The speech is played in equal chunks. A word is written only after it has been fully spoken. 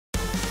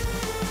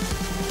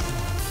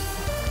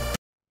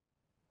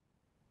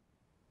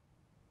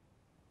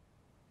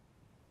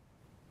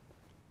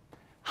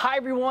Hi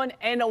everyone,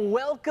 and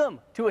welcome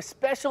to a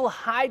special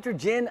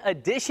hydrogen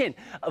edition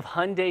of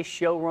Hyundai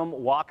Showroom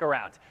Walk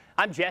Around.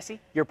 I'm Jesse,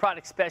 your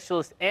product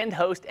specialist and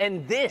host,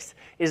 and this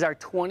is our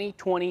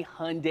 2020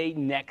 Hyundai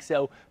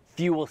NEXO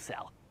fuel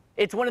cell.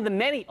 It's one of the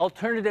many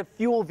alternative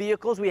fuel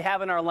vehicles we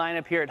have in our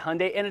lineup here at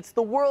Hyundai, and it's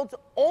the world's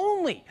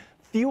only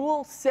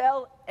fuel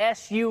cell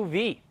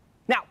SUV.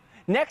 Now,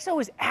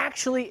 NEXO is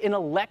actually an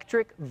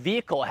electric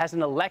vehicle. It has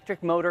an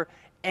electric motor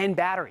and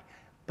battery.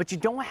 But you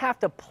don't have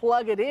to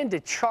plug it in to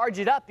charge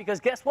it up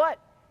because guess what?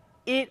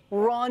 It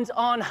runs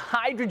on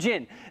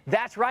hydrogen.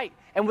 That's right.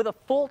 And with a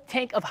full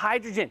tank of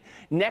hydrogen,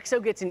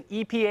 NEXO gets an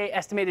EPA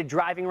estimated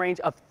driving range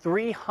of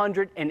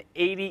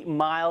 380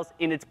 miles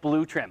in its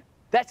blue trim.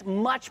 That's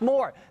much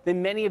more than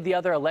many of the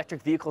other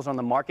electric vehicles on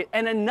the market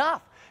and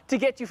enough to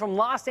get you from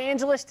Los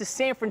Angeles to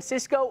San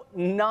Francisco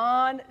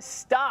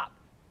non-stop.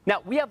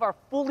 Now, we have our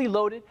fully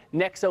loaded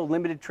NEXO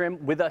limited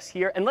trim with us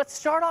here, and let's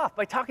start off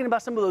by talking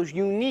about some of those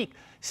unique,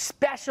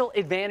 special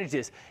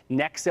advantages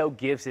NEXO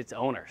gives its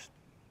owners.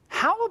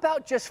 How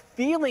about just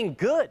feeling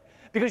good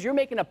because you're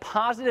making a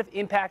positive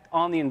impact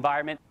on the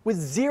environment with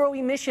zero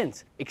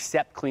emissions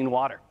except clean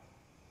water?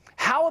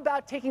 How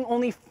about taking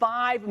only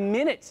 5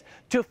 minutes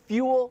to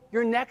fuel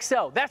your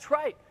NEXO? That's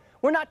right,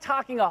 we're not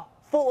talking a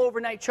full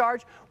overnight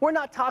charge. We're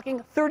not talking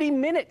 30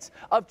 minutes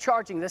of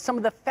charging that some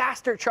of the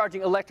faster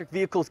charging electric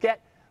vehicles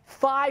get.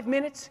 5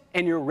 minutes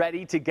and you're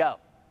ready to go.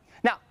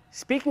 Now,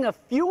 speaking of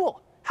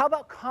fuel, how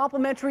about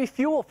complimentary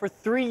fuel for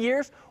 3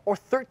 years or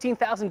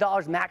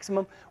 $13,000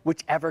 maximum,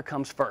 whichever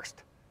comes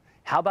first?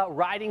 How about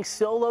riding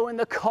solo in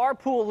the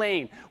carpool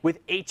lane with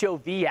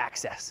HOV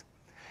access?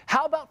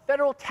 How about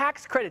federal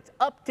tax credits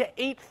up to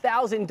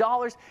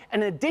 $8,000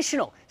 and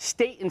additional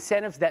state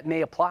incentives that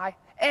may apply?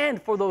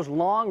 And for those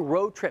long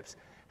road trips,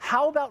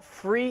 how about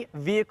free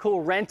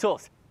vehicle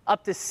rentals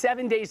up to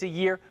 7 days a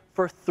year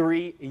for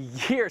 3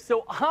 years?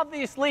 So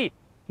obviously,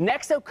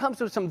 NEXO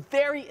comes with some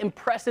very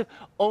impressive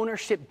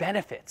ownership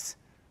benefits.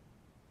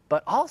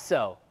 But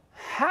also,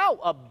 how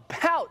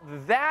about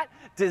that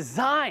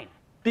design?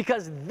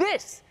 Because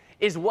this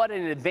is what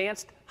an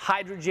advanced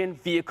hydrogen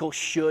vehicle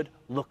should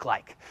look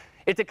like.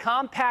 It's a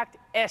compact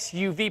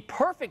SUV,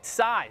 perfect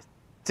size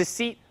to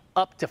seat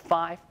up to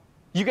 5.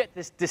 You get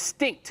this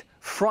distinct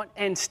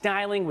front-end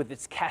styling with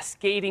its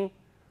cascading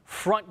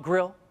front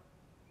grille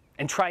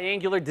and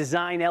triangular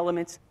design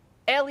elements,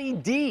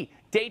 LED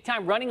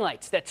daytime running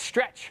lights that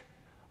stretch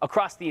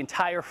across the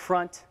entire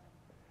front,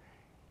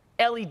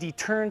 LED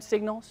turn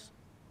signals,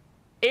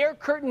 air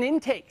curtain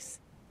intakes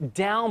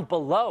down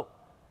below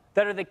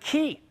that are the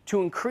key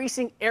to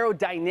increasing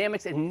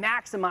aerodynamics and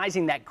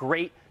maximizing that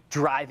great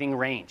driving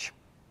range.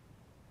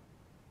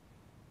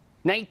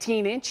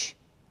 19-inch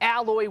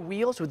alloy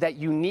wheels with that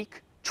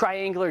unique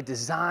triangular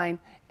design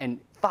and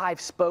 5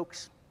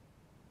 spokes,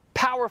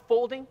 power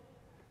folding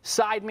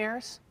side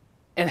mirrors,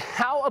 and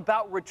how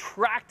about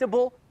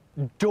retractable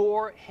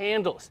door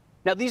handles?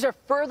 Now, these are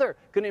further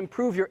going to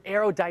improve your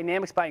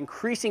aerodynamics by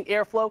increasing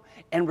airflow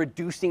and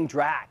reducing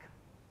drag.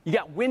 You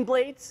got wind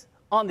blades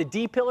on the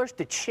D-pillars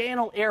to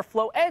channel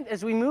airflow, and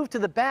as we move to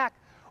the back,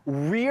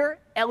 rear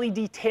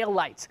LED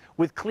taillights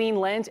with clean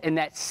lens and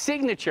that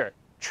signature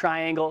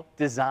triangle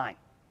design.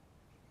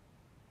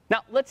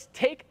 Now, let's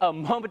take a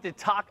moment to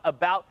talk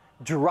about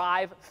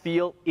drive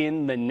feel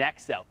in the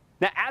NEXO.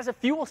 Now, as a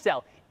fuel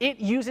cell, it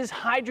uses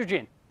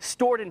hydrogen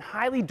stored in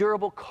highly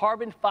durable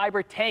carbon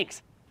fiber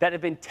tanks that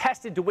have been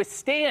tested to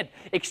withstand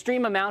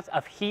extreme amounts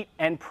of heat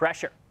and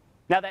pressure.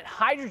 Now, that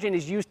hydrogen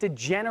is used to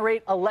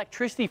generate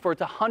electricity for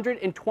its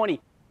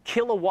 120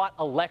 kilowatt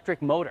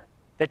electric motor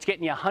that's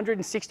getting you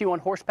 161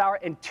 horsepower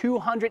and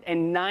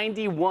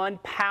 291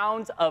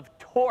 pounds of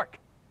torque.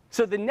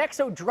 So the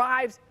NEXO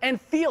drives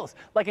and feels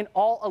like an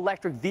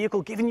all-electric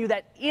vehicle, giving you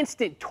that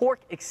instant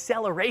torque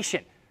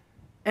acceleration.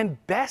 And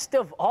best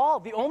of all,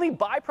 the only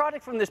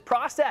byproduct from this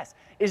process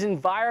is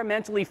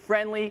environmentally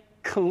friendly,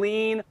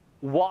 clean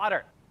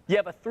water. You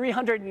have a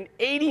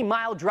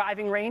 380-mile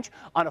driving range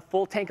on a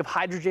full tank of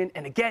hydrogen,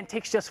 and again,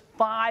 takes just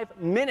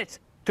 5 minutes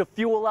to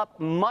fuel up,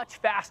 much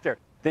faster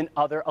than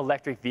other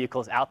electric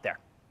vehicles out there.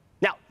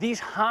 Now,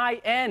 these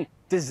high-end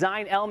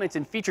design elements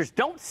and features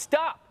don't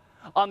stop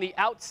on the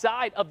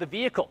outside of the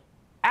vehicle.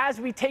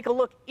 As we take a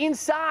look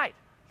inside,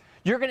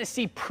 you're going to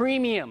see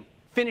premium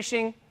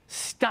finishing,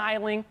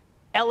 styling,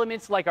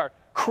 elements like our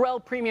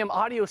Krell Premium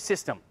audio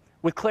system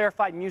with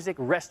clarified music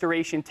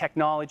restoration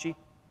technology,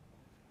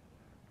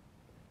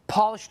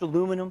 polished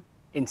aluminum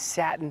and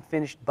satin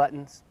finished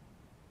buttons.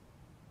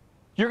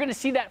 You're going to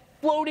see that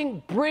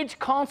floating bridge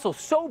console,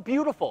 so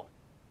beautiful,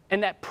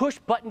 and that push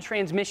button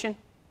transmission,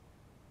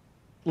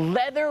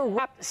 leather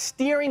wrapped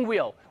steering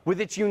wheel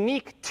with its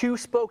unique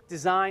 2-spoke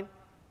design,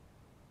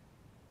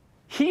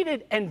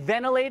 heated and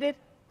ventilated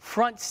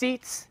front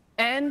seats,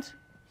 and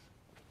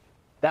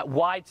that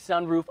wide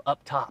sunroof up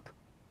top.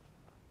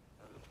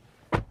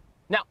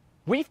 Now,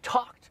 we've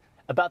talked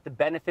about the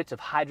benefits of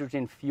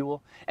hydrogen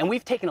fuel, and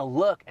we've taken a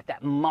look at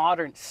that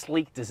modern,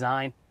 sleek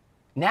design.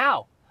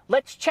 Now,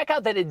 let's check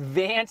out that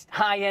advanced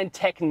high-end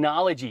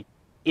technology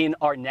in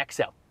our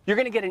NEXO. you're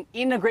going to get an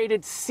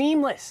integrated,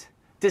 seamless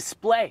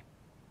display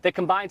that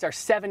combines our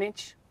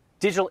 7-inch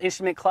digital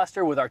instrument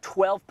cluster with our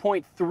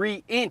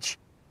 12.3-inch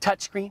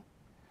touchscreen,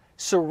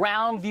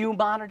 surround view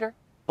monitor,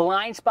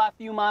 blind spot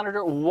view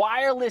monitor,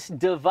 wireless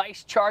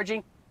device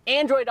charging,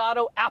 Android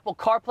Auto, Apple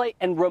CarPlay,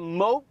 and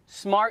remote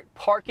smart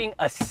parking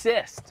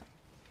assist.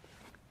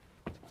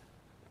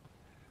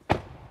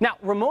 Now,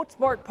 remote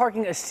smart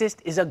parking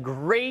assist is a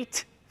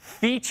great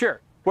feature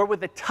where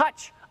with the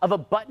touch of a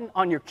button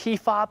on your key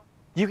fob,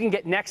 you can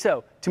get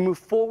NEXO to move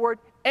forward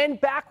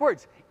and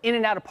backwards in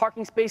and out of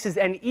parking spaces,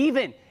 and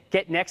even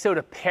get NEXO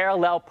to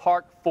parallel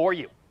park for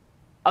you.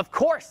 Of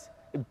course,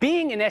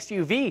 being an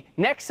SUV,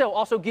 NEXO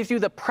also gives you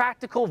the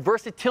practical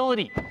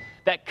versatility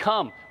that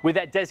come with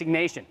that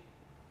designation.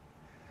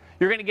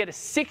 You're going to get a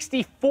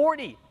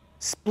 60-40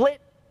 split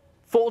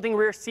folding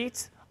rear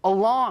seats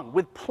along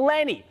with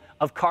plenty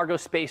of cargo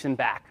space in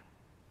back.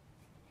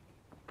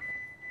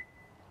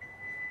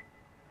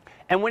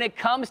 And when it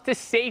comes to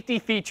safety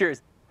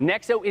features,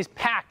 NEXO is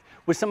packed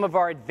with some of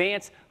our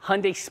advanced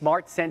Hyundai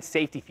Smart Sense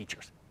safety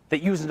features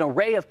that use an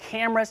array of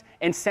cameras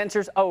and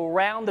sensors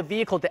around the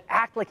vehicle to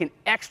act like an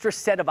extra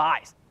set of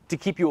eyes to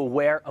keep you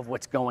aware of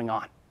what's going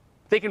on.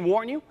 They can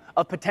warn you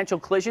of potential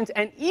collisions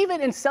and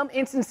even in some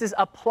instances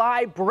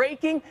apply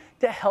braking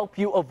to help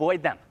you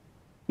avoid them.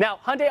 Now,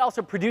 Hyundai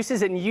also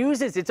produces and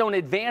uses its own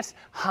advanced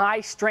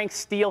high-strength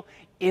steel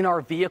in our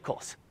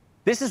vehicles.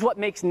 This is what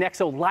makes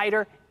NEXO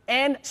lighter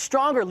and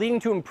stronger, leading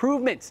to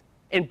improvements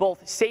in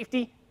both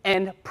safety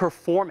and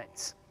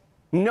performance.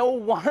 No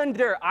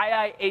wonder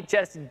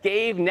IIHS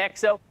gave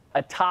NEXO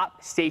a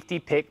top safety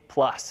pick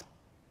plus.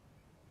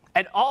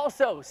 And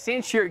also,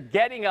 since you're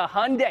getting a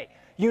Hyundai,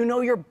 you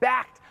know you're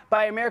backed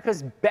by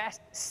America's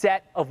best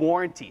set of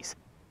warranties.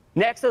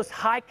 NEXO's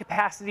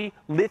high-capacity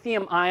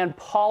lithium-ion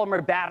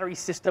polymer battery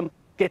system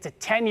gets a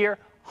 10-year,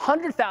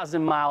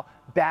 100,000-mile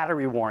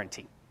battery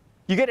warranty.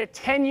 You get a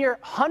 10-year,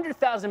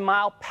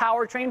 100,000-mile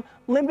powertrain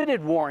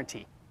limited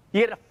warranty.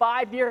 You get a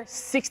 5-year,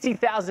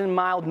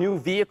 60,000-mile new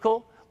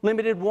vehicle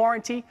limited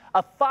warranty,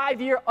 a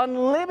 5-year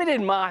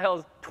unlimited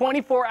miles,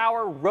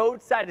 24-hour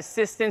roadside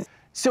assistance.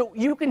 So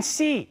you can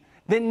see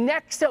the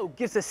NEXO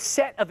gives a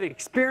set of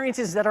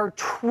experiences that are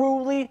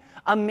truly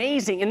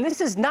amazing. And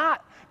this is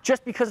not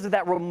just because of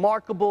that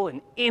remarkable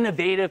and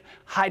innovative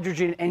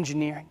hydrogen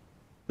engineering.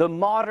 The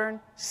modern,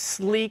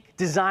 sleek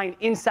design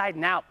inside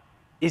and out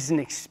is an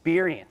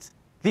experience.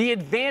 The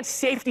advanced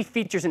safety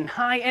features and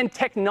high-end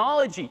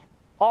technology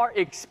are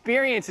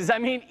experiences. I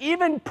mean,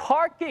 even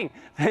parking,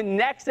 the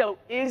NEXO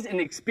is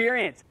an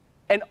experience.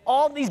 And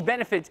all these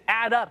benefits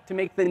add up to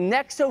make the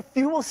NEXO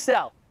fuel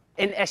cell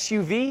an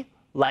SUV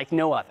like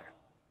no other.